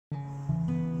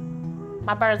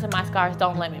My burns and my scars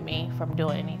don't limit me from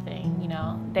doing anything, you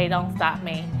know? They don't stop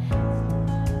me.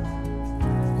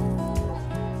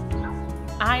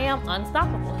 I am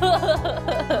unstoppable.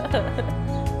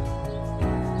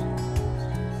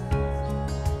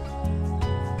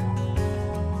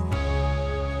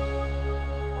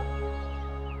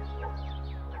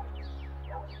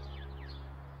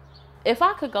 If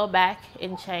I could go back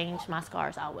and change my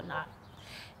scars, I would not.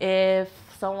 If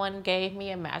someone gave me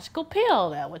a magical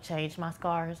pill that would change my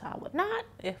scars, I would not.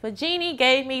 If a genie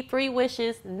gave me 3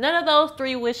 wishes, none of those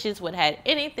 3 wishes would have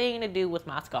anything to do with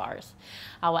my scars.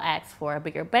 I would ask for a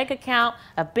bigger bank account,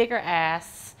 a bigger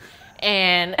ass,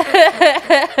 and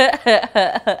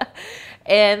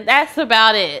and that's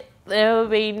about it. There would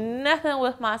be nothing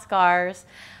with my scars,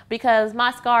 because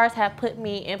my scars have put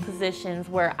me in positions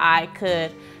where I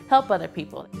could help other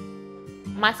people.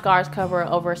 My scars cover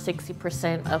over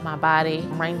 60% of my body,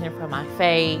 ranging from my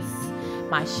face,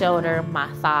 my shoulder,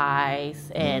 my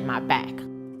thighs, and my back.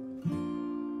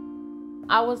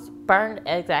 I was burned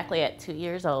exactly at 2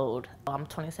 years old. I'm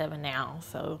 27 now,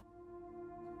 so.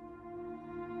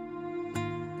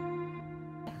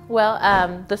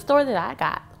 Well, the story that I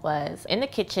got was in the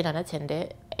kitchen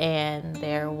unattended, and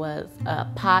there was a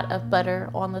pot of butter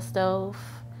on the stove.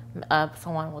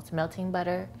 Someone was melting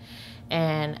butter,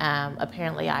 and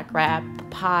apparently I grabbed the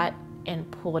pot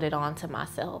and pulled it onto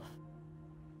myself.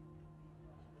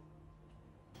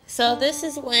 So this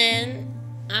is when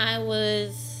I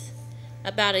was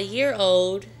about a year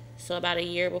old, so about a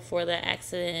year before the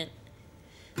accident.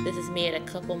 This is me at a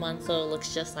couple months old,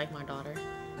 looks just like my daughter.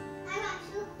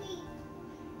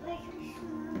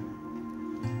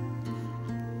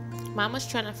 Mama's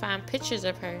trying to find pictures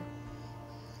of her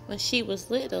when she was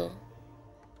little.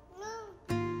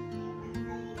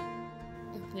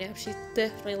 Yeah, she's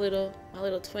definitely little. My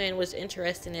little twin. What's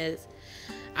interesting is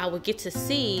I would get to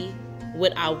see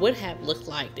what I would have looked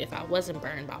like if I wasn't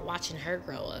burned by watching her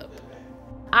grow up.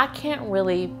 I can't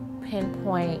really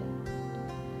pinpoint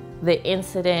the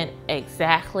incident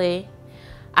exactly.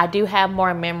 I do have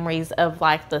more memories of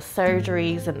like the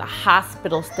surgeries and the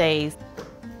hospital stays.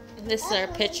 This are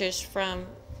pictures from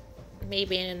me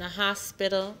being in the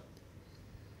hospital.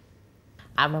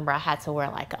 I remember I had to wear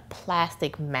like a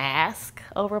plastic mask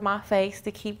over my face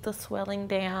to keep the swelling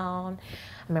down.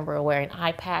 I remember wearing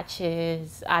eye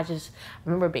patches. I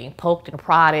remember being poked and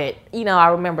prodded. You know, I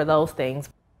remember those things.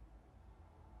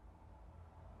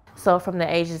 So from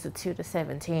the ages of 2 to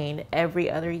 17, every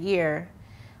other year,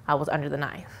 I was under the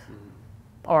knife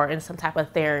or in some type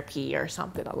of therapy or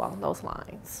something along those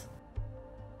lines.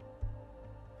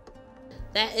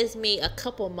 That is me a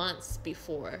couple months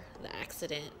before the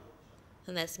accident.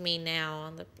 And that's me now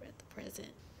at the present.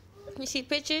 You see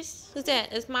pictures? Who's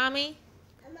that? It's mommy?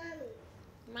 Mommy.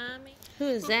 Mommy? Who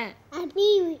is that? A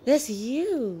baby. That's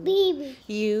you. Baby.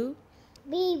 You?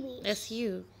 Baby. That's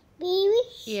you. Baby.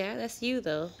 Yeah, that's you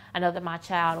though. I know that my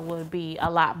child would be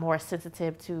a lot more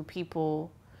sensitive to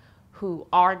people who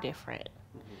are different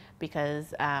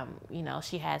because, you know,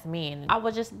 she has me. And I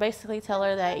would just basically tell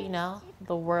her that, you know,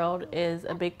 the world is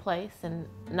a big place and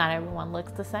not everyone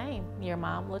looks the same. Your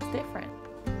mom looks different.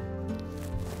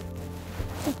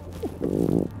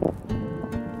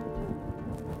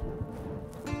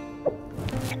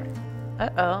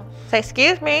 Uh-oh. Say,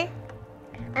 excuse me.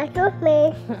 Excuse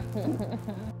me.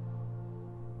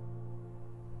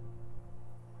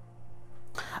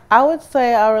 I would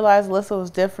say I realized Alyssa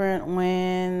was different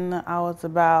when I was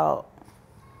about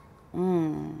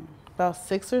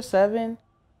 6 or 7.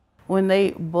 When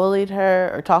they bullied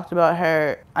her or talked about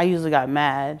her, I usually got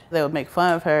mad. They would make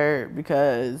fun of her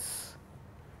because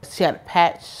she had a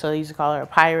patch, so they used to call her a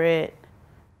pirate.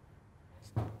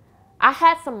 I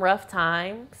had some rough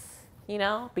times, you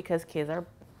know, because kids are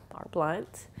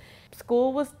blunt.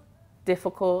 School was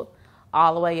difficult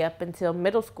all the way up until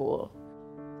middle school.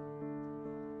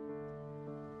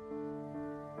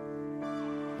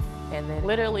 And then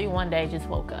literally one day just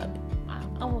woke up.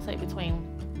 I won't say between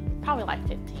probably like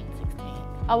 15, 16.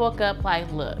 I woke up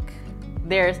like, look,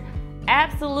 there's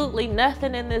absolutely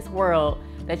nothing in this world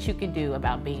that you can do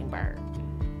about being burned.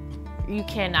 You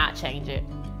cannot change it.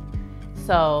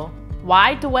 So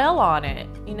why dwell on it,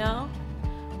 you know?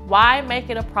 Why make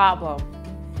it a problem?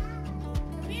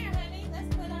 Come here, honey,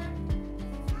 let's put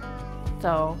her.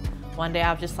 So one day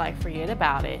I was just like, forget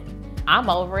about it. I'm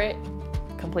over it,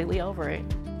 completely over it.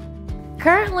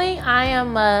 Currently, I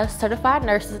am a certified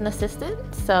nursing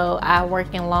assistant, so I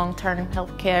work in long-term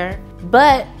healthcare.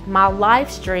 But my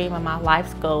life stream and my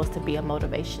life's goal is to be a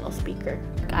motivational speaker.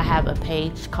 I have a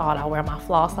page called I Wear My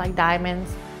Floss Like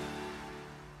Diamonds.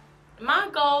 My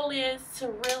goal is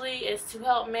to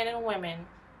help men and women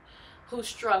who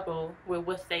struggle with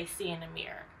what they see in the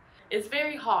mirror. It's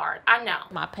very hard, I know.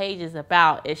 My page is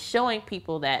about is showing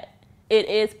people that it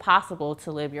is possible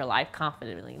to live your life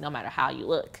confidently no matter how you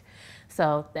look.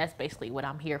 So that's basically what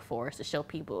I'm here for, is to show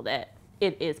people that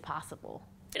it is possible.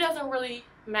 It doesn't really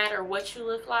matter what you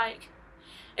look like.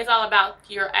 It's all about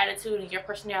your attitude and your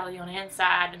personality on the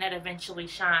inside, and that eventually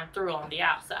shine through on the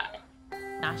outside.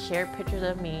 I share pictures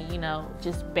of me, you know,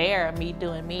 just bare me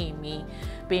doing me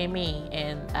being me.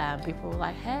 And people were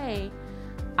like, hey,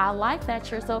 I like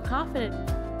that you're so confident.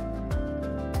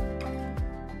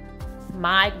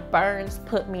 My burns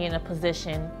put me in a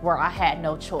position where I had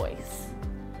no choice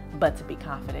but to be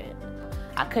confident.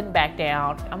 I couldn't back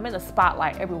down. I'm in the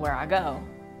spotlight everywhere I go,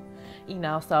 you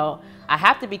know, so I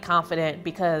have to be confident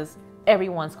because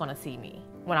everyone's gonna see me.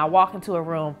 When I walk into a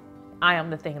room, I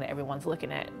am the thing that everyone's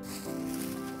looking at.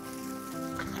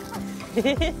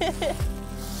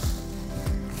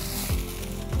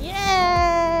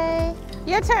 Yay!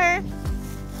 Your turn.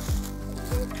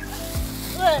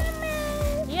 Look.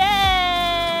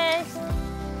 Yay!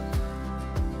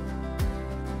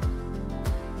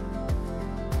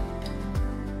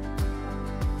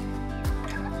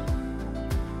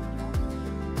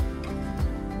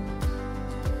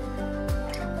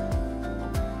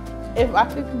 If I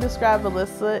could describe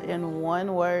Alyssa in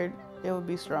one word, it would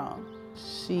be strong.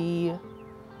 She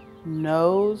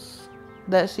knows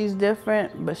that she's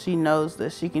different, but she knows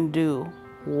that she can do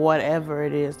whatever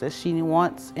it is that she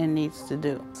wants and needs to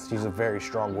do. She's a very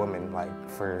strong woman, like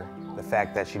for the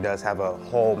fact that she does have a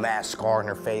whole mass scar on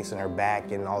her face and her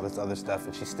back and all this other stuff,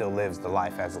 and she still lives the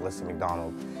life as Alyssa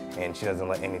McDonald, and she doesn't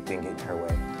let anything get in her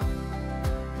way.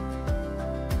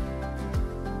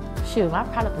 Shoot, my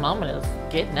proudest moment is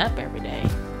getting up every day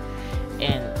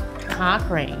and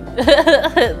conquering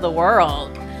the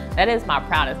world. That is my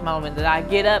proudest moment, that I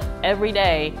get up every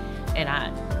day and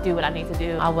I do what I need to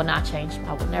do. I will not change,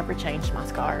 I will never change my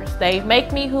scars. They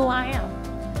make me who I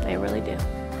am. They really do.